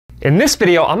In this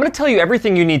video, I'm going to tell you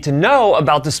everything you need to know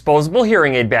about disposable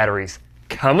hearing aid batteries.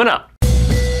 Coming up.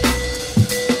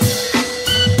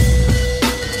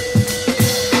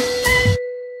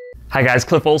 Hi guys,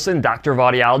 Cliff Olson, Doctor of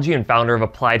Audiology and founder of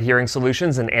Applied Hearing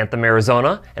Solutions in Anthem,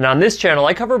 Arizona. And on this channel,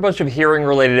 I cover a bunch of hearing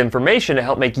related information to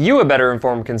help make you a better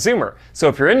informed consumer. So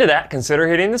if you're into that, consider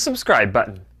hitting the subscribe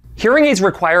button. Hearing aids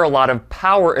require a lot of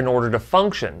power in order to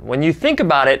function. When you think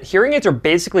about it, hearing aids are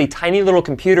basically tiny little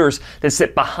computers that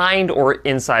sit behind or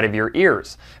inside of your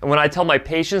ears. And when I tell my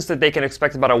patients that they can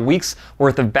expect about a week's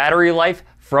worth of battery life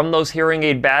from those hearing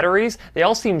aid batteries, they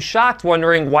all seem shocked,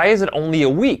 wondering, why is it only a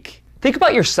week? Think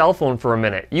about your cell phone for a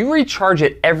minute. You recharge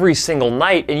it every single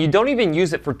night and you don't even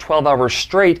use it for 12 hours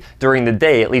straight during the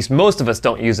day. At least most of us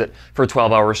don't use it for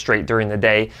 12 hours straight during the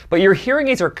day. But your hearing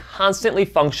aids are constantly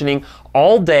functioning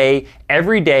all day,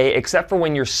 every day, except for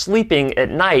when you're sleeping at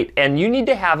night. And you need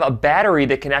to have a battery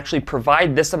that can actually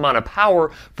provide this amount of power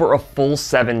for a full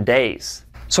 7 days.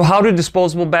 So how do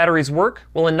disposable batteries work?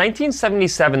 Well, in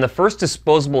 1977, the first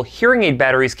disposable hearing aid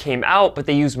batteries came out, but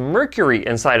they use mercury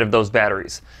inside of those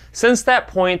batteries. Since that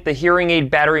point, the hearing aid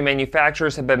battery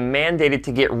manufacturers have been mandated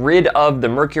to get rid of the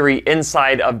mercury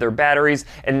inside of their batteries,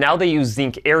 and now they use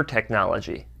Zinc Air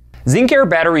technology. Zinc Air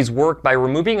batteries work by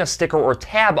removing a sticker or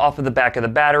tab off of the back of the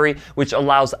battery, which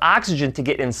allows oxygen to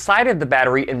get inside of the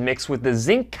battery and mix with the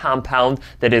zinc compound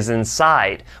that is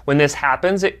inside. When this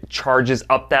happens, it charges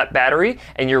up that battery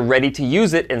and you're ready to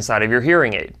use it inside of your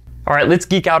hearing aid. All right, let's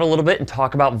geek out a little bit and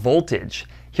talk about voltage.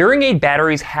 Hearing aid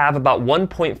batteries have about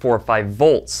 1.45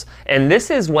 volts, and this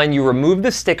is when you remove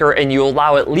the sticker and you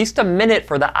allow at least a minute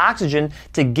for the oxygen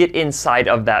to get inside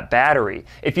of that battery.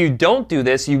 If you don't do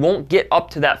this, you won't get up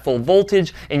to that full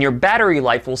voltage and your battery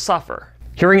life will suffer.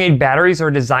 Hearing aid batteries are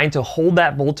designed to hold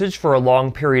that voltage for a long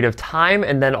period of time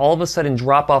and then all of a sudden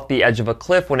drop off the edge of a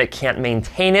cliff when it can't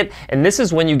maintain it, and this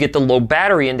is when you get the low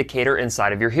battery indicator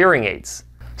inside of your hearing aids.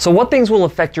 So what things will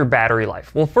affect your battery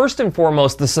life? Well, first and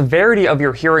foremost, the severity of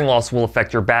your hearing loss will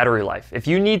affect your battery life. If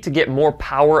you need to get more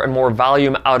power and more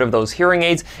volume out of those hearing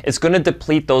aids, it's going to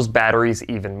deplete those batteries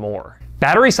even more.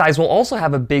 Battery size will also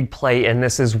have a big play in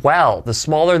this as well. The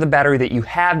smaller the battery that you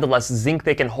have, the less zinc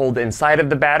they can hold inside of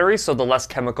the battery, so the less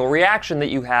chemical reaction that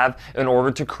you have in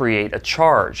order to create a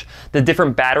charge. The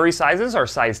different battery sizes are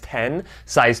size 10,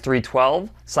 size 312,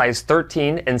 size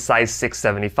 13, and size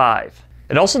 675.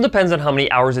 It also depends on how many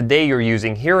hours a day you're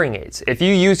using hearing aids. If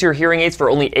you use your hearing aids for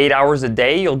only 8 hours a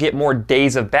day, you'll get more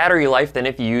days of battery life than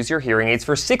if you use your hearing aids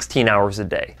for 16 hours a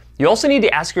day. You also need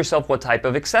to ask yourself what type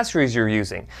of accessories you're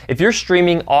using. If you're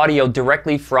streaming audio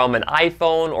directly from an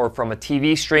iPhone or from a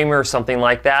TV streamer or something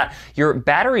like that, your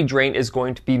battery drain is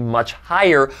going to be much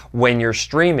higher when you're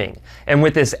streaming. And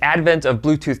with this advent of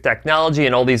Bluetooth technology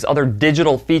and all these other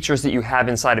digital features that you have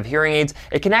inside of hearing aids,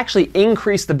 it can actually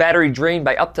increase the battery drain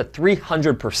by up to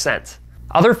 300%.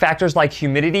 Other factors like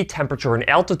humidity, temperature, and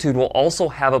altitude will also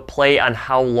have a play on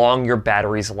how long your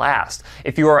batteries last.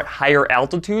 If you are at higher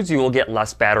altitudes, you will get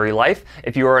less battery life.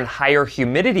 If you are in higher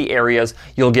humidity areas,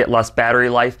 you'll get less battery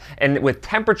life. And with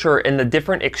temperature in the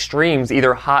different extremes,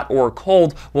 either hot or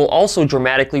cold, will also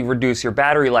dramatically reduce your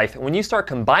battery life. And when you start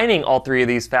combining all three of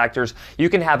these factors, you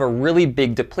can have a really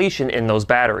big depletion in those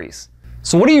batteries.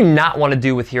 So what do you not want to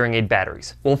do with hearing aid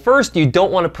batteries? Well, first, you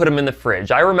don't want to put them in the fridge.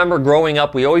 I remember growing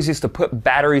up, we always used to put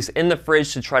batteries in the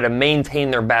fridge to try to maintain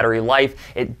their battery life.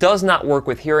 It does not work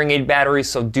with hearing aid batteries,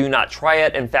 so do not try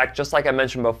it. In fact, just like I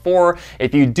mentioned before,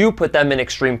 if you do put them in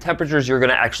extreme temperatures, you're going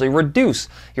to actually reduce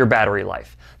your battery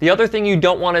life. The other thing you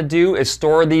don't want to do is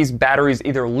store these batteries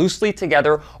either loosely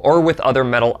together or with other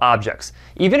metal objects.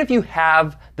 Even if you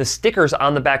have the stickers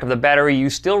on the back of the battery, you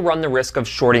still run the risk of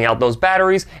shorting out those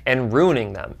batteries and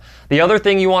ruining them. The other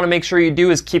thing you want to make sure you do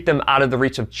is keep them out of the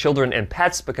reach of children and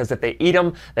pets, because if they eat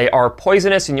them, they are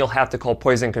poisonous and you'll have to call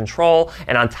poison control.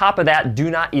 And on top of that,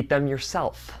 do not eat them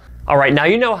yourself. All right, now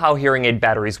you know how hearing aid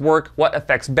batteries work, what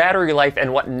affects battery life,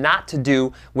 and what not to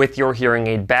do with your hearing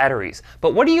aid batteries.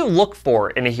 But what do you look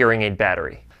for in a hearing aid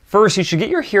battery? First, you should get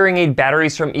your hearing aid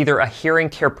batteries from either a hearing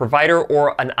care provider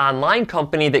or an online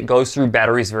company that goes through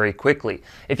batteries very quickly.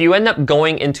 If you end up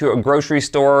going into a grocery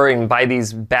store and buy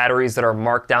these batteries that are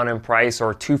marked down in price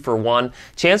or 2 for 1,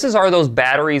 chances are those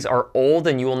batteries are old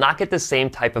and you will not get the same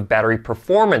type of battery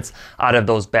performance out of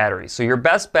those batteries. So your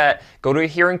best bet, go to a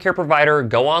hearing care provider,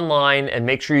 go online, and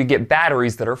make sure you get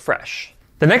batteries that are fresh.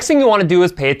 The next thing you want to do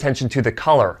is pay attention to the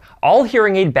color. All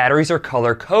hearing aid batteries are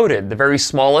color coded. The very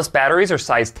smallest batteries are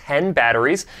size 10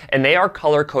 batteries, and they are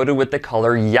color coded with the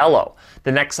color yellow.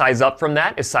 The next size up from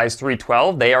that is size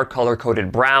 312. They are color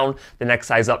coded brown. The next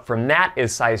size up from that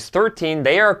is size 13.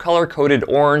 They are color coded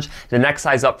orange. The next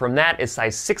size up from that is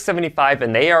size 675,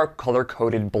 and they are color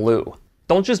coded blue.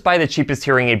 Don't just buy the cheapest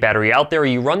hearing aid battery out there.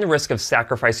 You run the risk of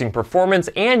sacrificing performance,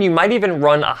 and you might even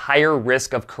run a higher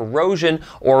risk of corrosion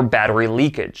or battery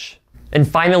leakage. And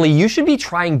finally, you should be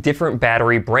trying different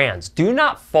battery brands. Do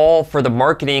not fall for the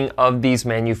marketing of these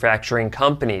manufacturing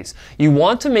companies. You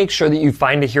want to make sure that you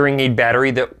find a hearing aid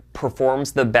battery that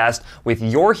performs the best with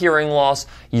your hearing loss,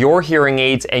 your hearing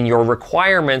aids, and your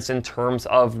requirements in terms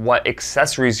of what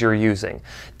accessories you're using.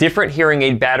 Different hearing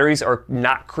aid batteries are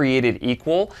not created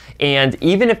equal, and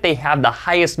even if they have the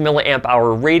highest milliamp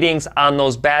hour ratings on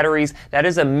those batteries, that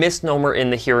is a misnomer in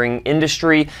the hearing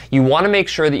industry. You want to make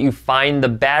sure that you find the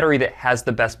battery that has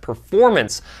the best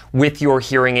performance with your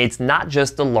hearing aids, not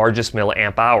just the largest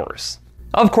milliamp hours.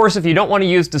 Of course, if you don't want to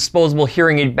use disposable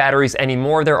hearing aid batteries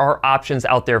anymore, there are options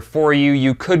out there for you.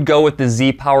 You could go with the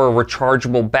Z-Power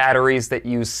rechargeable batteries that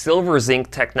use silver zinc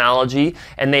technology,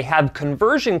 and they have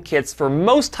conversion kits for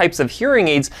most types of hearing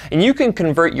aids, and you can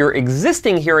convert your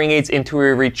existing hearing aids into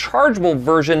a rechargeable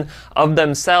version of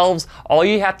themselves. All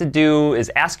you have to do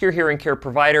is ask your hearing care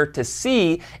provider to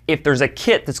see if there's a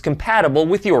kit that's compatible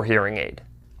with your hearing aid.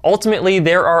 Ultimately,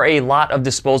 there are a lot of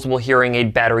disposable hearing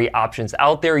aid battery options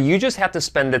out there. You just have to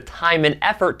spend the time and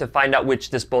effort to find out which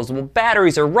disposable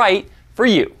batteries are right for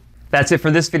you. That's it for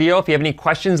this video. If you have any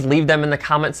questions, leave them in the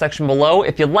comment section below.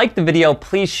 If you liked the video,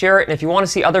 please share it. And if you want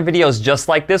to see other videos just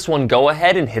like this one, go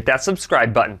ahead and hit that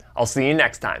subscribe button. I'll see you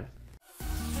next time.